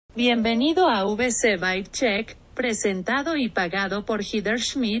Bienvenido a VC Vibe Check, presentado y pagado por Heather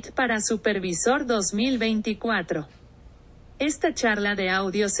Schmidt para Supervisor 2024. Esta charla de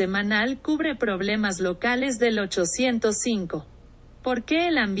audio semanal cubre problemas locales del 805. ¿Por qué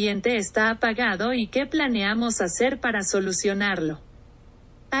el ambiente está apagado y qué planeamos hacer para solucionarlo?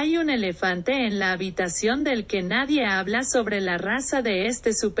 Hay un elefante en la habitación del que nadie habla sobre la raza de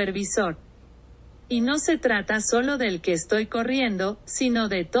este supervisor. Y no se trata solo del que estoy corriendo, sino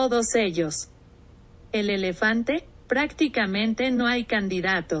de todos ellos. El elefante, prácticamente no hay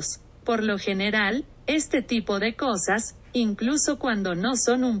candidatos. Por lo general, este tipo de cosas, incluso cuando no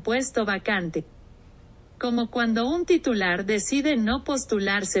son un puesto vacante. Como cuando un titular decide no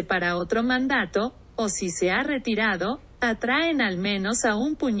postularse para otro mandato, o si se ha retirado, atraen al menos a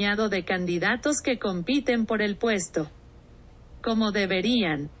un puñado de candidatos que compiten por el puesto. Como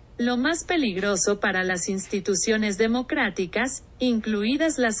deberían. Lo más peligroso para las instituciones democráticas,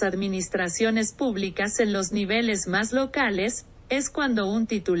 incluidas las administraciones públicas en los niveles más locales, es cuando un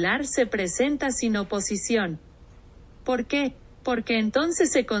titular se presenta sin oposición. ¿Por qué? Porque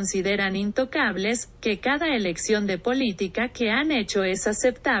entonces se consideran intocables, que cada elección de política que han hecho es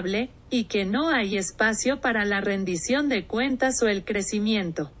aceptable, y que no hay espacio para la rendición de cuentas o el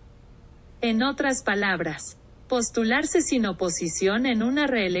crecimiento. En otras palabras, postularse sin oposición en una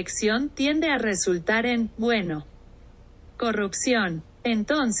reelección tiende a resultar en, corrupción.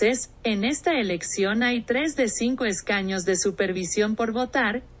 Entonces, en esta elección hay 3 de 5 escaños de supervisión por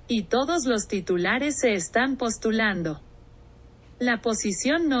votar, y todos los titulares se están postulando. La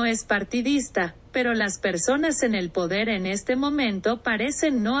posición no es partidista, pero las personas en el poder en este momento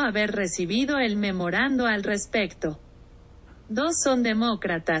parecen no haber recibido el memorando al respecto. 2 son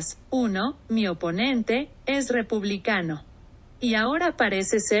demócratas, 1, mi oponente, es republicano. Y ahora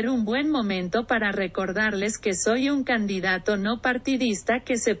parece ser un buen momento para recordarles que soy un candidato no partidista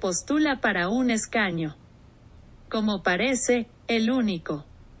que se postula para un escaño. Como parece, el único.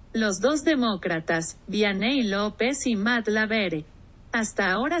 Los 2 demócratas, Vianney López y Matt Lavere, hasta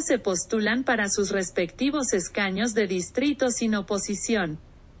ahora se postulan para sus respectivos escaños de distrito sin oposición,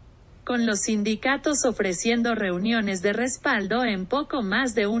 con los sindicatos ofreciendo reuniones de respaldo en poco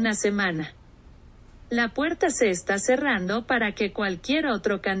más de una semana. La puerta se está cerrando para que cualquier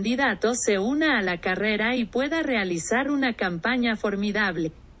otro candidato se una a la carrera y pueda realizar una campaña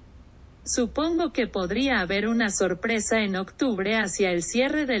formidable. Supongo que podría haber una sorpresa en octubre hacia el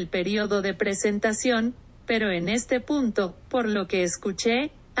cierre del periodo de presentación, pero en este punto, por lo que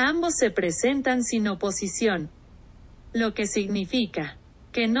escuché, ambos se presentan sin oposición. Lo que significa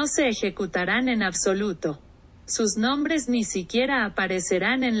que no se ejecutarán en absoluto. Sus nombres ni siquiera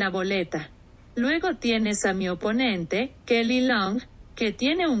aparecerán en la boleta. Luego tienes a mi oponente, Kelly Long, que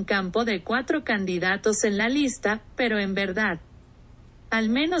tiene un campo de 4 candidatos en la lista, pero en verdad, al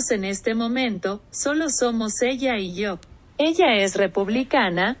menos en este momento, solo somos ella y yo. Ella es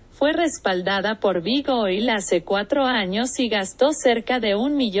republicana, fue respaldada por Big Oil hace 4 años y gastó cerca de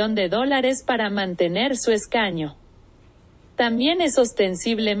 $1 millón para mantener su escaño. También es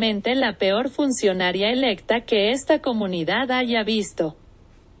ostensiblemente la peor funcionaria electa que esta comunidad haya visto.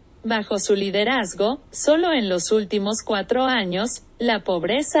 Bajo su liderazgo, solo en los últimos 4 años, la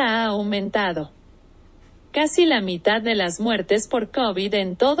pobreza ha aumentado. Casi la mitad de las muertes por COVID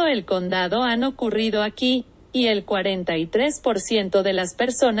en todo el condado han ocurrido aquí, y el 43% de las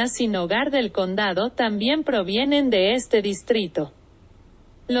personas sin hogar del condado también provienen de este distrito.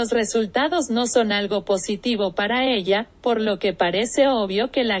 Los resultados no son algo positivo para ella, por lo que parece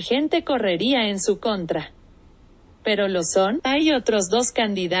obvio que la gente correría en su contra. Pero lo son. Hay otros 2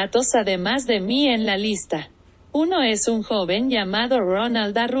 candidatos además de mí en la lista. Uno es un joven llamado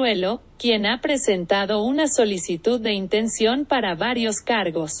Ronald Arruelo, quien ha presentado una solicitud de intención para varios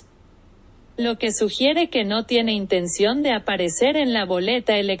cargos, lo que sugiere que no tiene intención de aparecer en la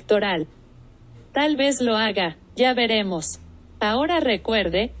boleta electoral. Tal vez lo haga, ya veremos. Ahora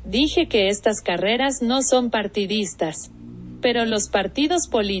recuerde, dije que estas carreras no son partidistas. Pero los partidos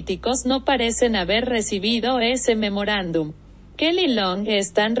políticos no parecen haber recibido ese memorándum. Kelly Long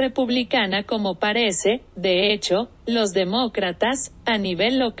es tan republicana como parece, de hecho, los demócratas, a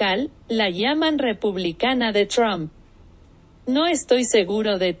nivel local, la llaman republicana de Trump. No estoy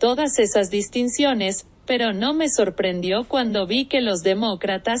seguro de todas esas distinciones, pero no me sorprendió cuando vi que los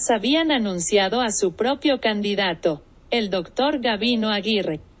demócratas habían anunciado a su propio candidato, el Dr. Gavino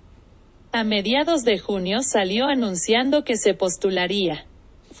Aguirre. A mediados de junio salió anunciando que se postularía.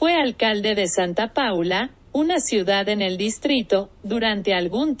 Fue alcalde de Santa Paula, una ciudad en el distrito, durante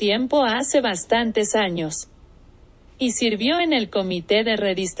algún tiempo hace bastantes años. Y sirvió en el Comité de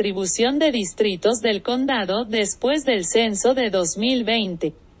Redistribución de Distritos del Condado después del censo de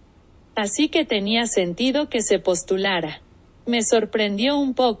 2020. Así que tenía sentido que se postulara. Me sorprendió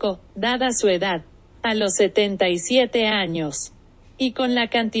un poco, dada su edad, a los 77 años. Y con la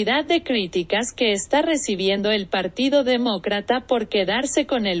cantidad de críticas que está recibiendo el Partido Demócrata por quedarse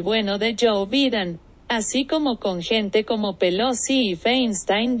con el bueno de Joe Biden, así como con gente como Pelosi y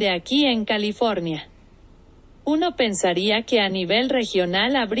Feinstein de aquí en California. Uno pensaría que a nivel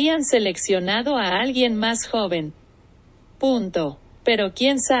regional habrían seleccionado a alguien más joven. Punto. Pero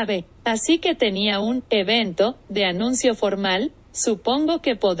quién sabe, así que tenía un evento de anuncio formal, supongo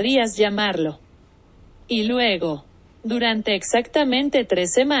que podrías llamarlo. Y luego, durante exactamente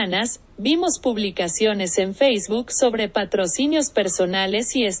 3 semanas, vimos publicaciones en Facebook sobre patrocinios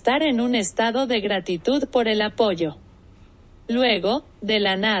personales y estar en un estado de gratitud por el apoyo. Luego, de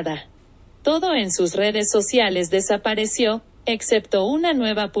la nada, todo en sus redes sociales desapareció, excepto una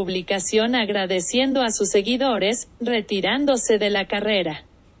nueva publicación agradeciendo a sus seguidores, retirándose de la carrera.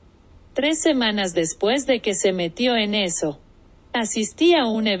 3 semanas después de que se metió en eso. Asistí a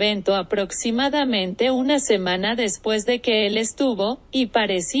un evento aproximadamente una semana después de que él estuvo, y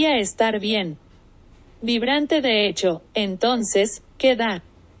parecía estar bien. Vibrante de hecho, entonces, ¿qué da?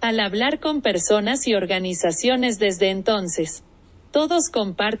 Al hablar con personas y organizaciones desde entonces. Todos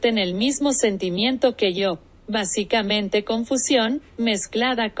comparten el mismo sentimiento que yo, básicamente confusión,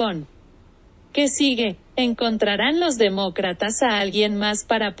 mezclada con ¿qué sigue? ¿Encontrarán los demócratas a alguien más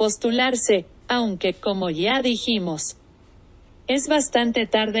para postularse? Aunque, como ya dijimos, ¿es bastante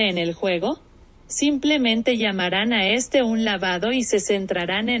tarde en el juego? ¿Simplemente llamarán a un lavado y se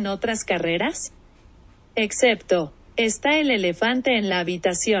centrarán en otras carreras? Excepto, está el elefante en la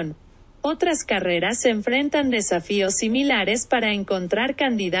habitación. Otras carreras enfrentan desafíos similares para encontrar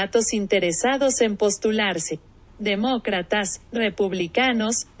candidatos interesados en postularse. Demócratas,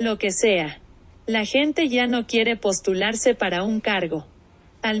 republicanos, lo que sea. La gente ya no quiere postularse para un cargo.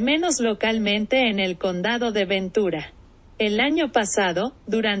 Al menos localmente en el condado de Ventura. El año pasado,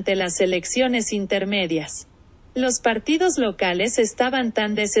 durante las elecciones intermedias, los partidos locales estaban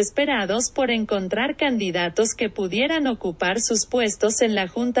tan desesperados por encontrar candidatos que pudieran ocupar sus puestos en la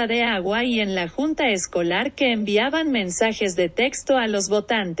Junta de Agua y en la Junta Escolar que enviaban mensajes de texto a los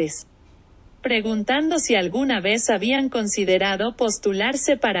votantes, preguntando si alguna vez habían considerado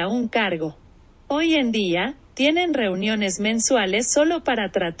postularse para un cargo. Hoy en día, tienen reuniones mensuales solo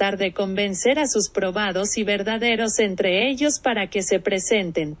para tratar de convencer a sus probados y verdaderos entre ellos para que se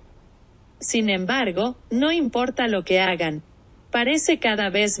presenten. Sin embargo, no importa lo que hagan. Parece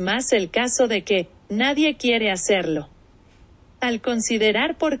cada vez más el caso de que nadie quiere hacerlo. Al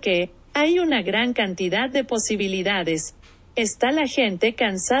considerar por qué, hay una gran cantidad de posibilidades. Está la gente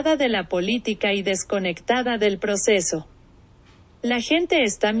cansada de la política y desconectada del proceso. La gente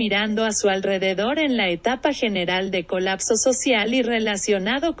está mirando a su alrededor en la etapa general de colapso social y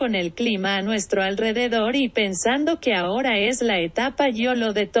relacionado con el clima a nuestro alrededor y pensando que ahora es la etapa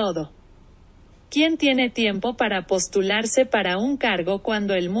YOLO de todo. ¿Quién tiene tiempo para postularse para un cargo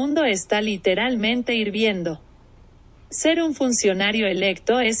cuando el mundo está literalmente hirviendo? Ser un funcionario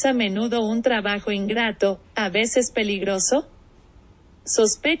electo es a menudo un trabajo ingrato, a veces peligroso.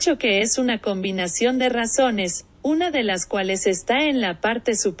 Sospecho que es una combinación de razones, una de las cuales está en la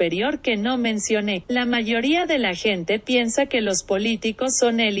parte superior que no mencioné. La mayoría de la gente piensa que los políticos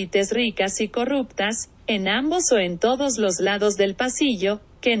son élites ricas y corruptas, en ambos o en todos los lados del pasillo,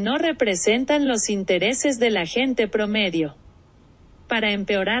 que no representan los intereses de la gente promedio. Para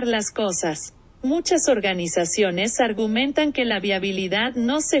empeorar las cosas, muchas organizaciones argumentan que la viabilidad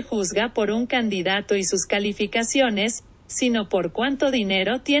no se juzga por un candidato y sus calificaciones, sino por cuánto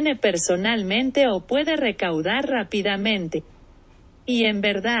dinero tiene personalmente o puede recaudar rápidamente. Y en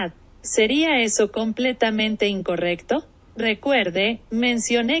verdad, ¿sería eso completamente incorrecto? Recuerde,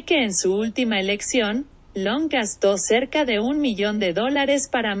 mencioné que en su última elección, Long gastó cerca de $1 millón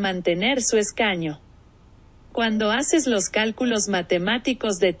para mantener su escaño. Cuando haces los cálculos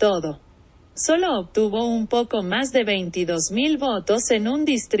matemáticos de todo, solo obtuvo un poco más de 22,000 votos en un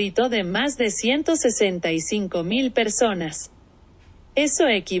distrito de más de 165,000 personas. Eso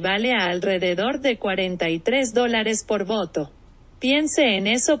equivale a alrededor de $43 por voto. Piense en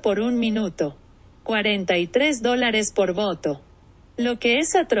eso por un minuto. $43 por voto. Lo que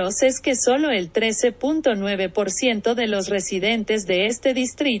es atroz es que solo el 13.9% de los residentes de este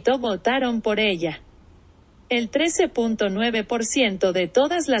distrito votaron por ella. El 13.9% de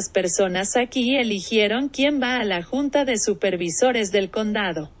todas las personas aquí eligieron quién va a la Junta de Supervisores del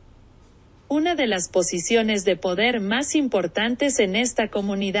condado. Una de las posiciones de poder más importantes en esta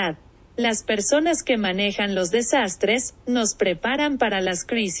comunidad. Las personas que manejan los desastres, nos preparan para las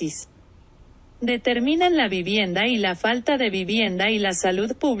crisis. Determinan la vivienda y la falta de vivienda y la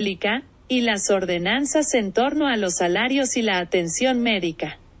salud pública, y las ordenanzas en torno a los salarios y la atención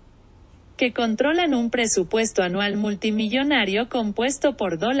médica. Que controlan un presupuesto anual multimillonario compuesto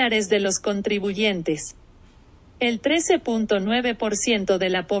por dólares de los contribuyentes. El 13.9% de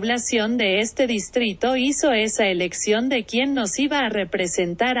la población de este distrito hizo esa elección de quién nos iba a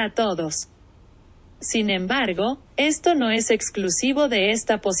representar a todos. Sin embargo, esto no es exclusivo de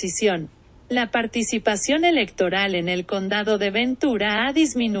esta posición. La participación electoral en el condado de Ventura ha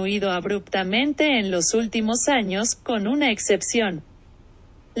disminuido abruptamente en los últimos años, con una excepción.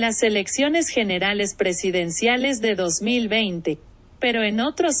 Las elecciones generales presidenciales de 2020. Pero en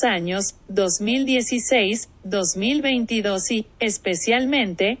otros años, 2016, 2022 y,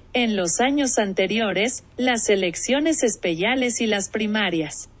 especialmente, en los años anteriores, las elecciones especiales y las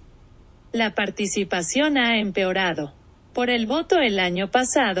primarias. La participación ha empeorado. Por el voto el año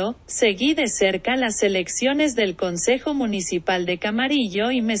pasado, seguí de cerca las elecciones del Consejo Municipal de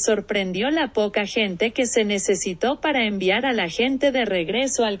Camarillo y me sorprendió la poca gente que se necesitó para enviar a la gente de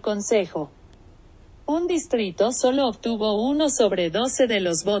regreso al consejo. Un distrito solo obtuvo 1 sobre 12 de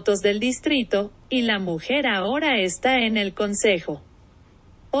los votos del distrito, y la mujer ahora está en el consejo.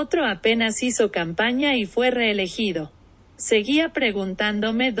 Otro apenas hizo campaña y fue reelegido. Seguía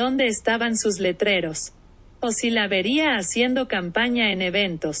preguntándome dónde estaban sus letreros. O si la vería haciendo campaña en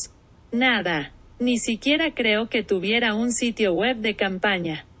eventos. Nada. Ni siquiera creo que tuviera un sitio web de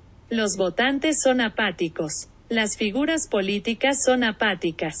campaña. Los votantes son apáticos. Las figuras políticas son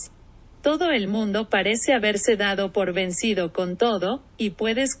apáticas. Todo el mundo parece haberse dado por vencido con todo, ¿y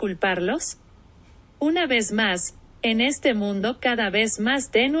puedes culparlos? Una vez más, en este mundo cada vez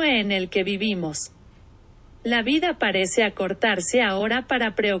más tenue en el que vivimos. La vida parece acortarse ahora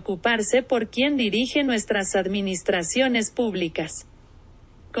para preocuparse por quién dirige nuestras administraciones públicas.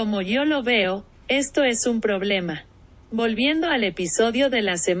 Como yo lo veo, esto es un problema. Volviendo al episodio de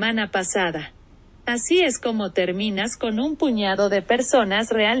la semana pasada. Así es como terminas con un puñado de personas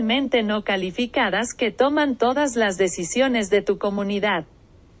realmente no calificadas que toman todas las decisiones de tu comunidad.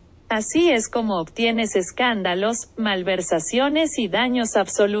 Así es como obtienes escándalos, malversaciones y daños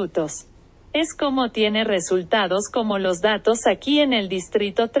absolutos. Es como tiene resultados como los datos aquí en el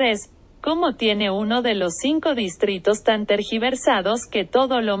Distrito 3, como tiene uno de los 5 distritos tan tergiversados que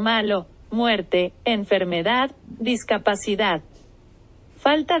todo lo malo, muerte, enfermedad, discapacidad,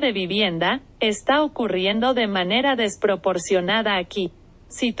 falta de vivienda, está ocurriendo de manera desproporcionada aquí.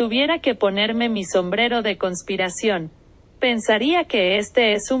 Si tuviera que ponerme mi sombrero de conspiración, pensaría que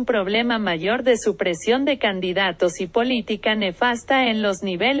este es un problema mayor de supresión de candidatos y política nefasta en los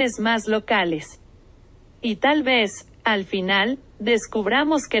niveles más locales. Y tal vez, al final,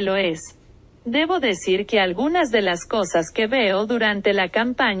 descubramos que lo es. Debo decir que algunas de las cosas que veo durante la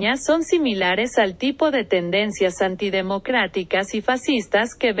campaña son similares al tipo de tendencias antidemocráticas y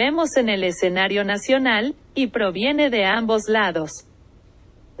fascistas que vemos en el escenario nacional, y proviene de ambos lados.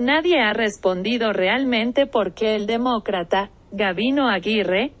 Nadie ha respondido realmente por qué el demócrata, Gavino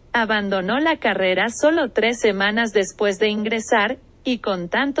Aguirre, abandonó la carrera solo 3 semanas después de ingresar, y con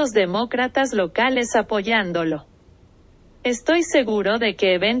tantos demócratas locales apoyándolo. Estoy seguro de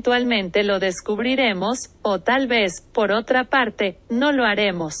que eventualmente lo descubriremos, o tal vez, por otra parte, no lo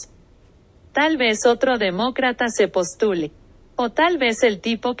haremos. Tal vez otro demócrata se postule. O tal vez el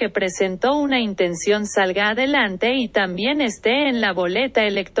tipo que presentó una intención salga adelante y también esté en la boleta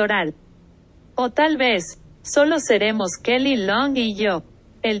electoral. O tal vez, solo seremos Kelly Long y yo.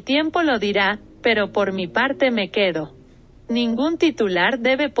 El tiempo lo dirá, pero por mi parte me quedo. Ningún titular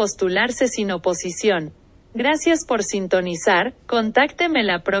debe postularse sin oposición. Gracias por sintonizar, contácteme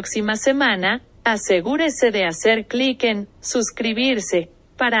la próxima semana, asegúrese de hacer clic en suscribirse,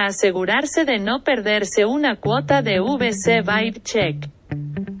 para asegurarse de no perderse una cuota de VC Vibe Check.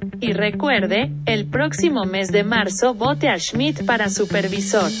 Y recuerde, el próximo mes de marzo vote a Schmidt para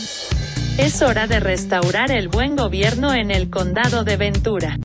Supervisor. Es hora de restaurar el buen gobierno en el condado de Ventura.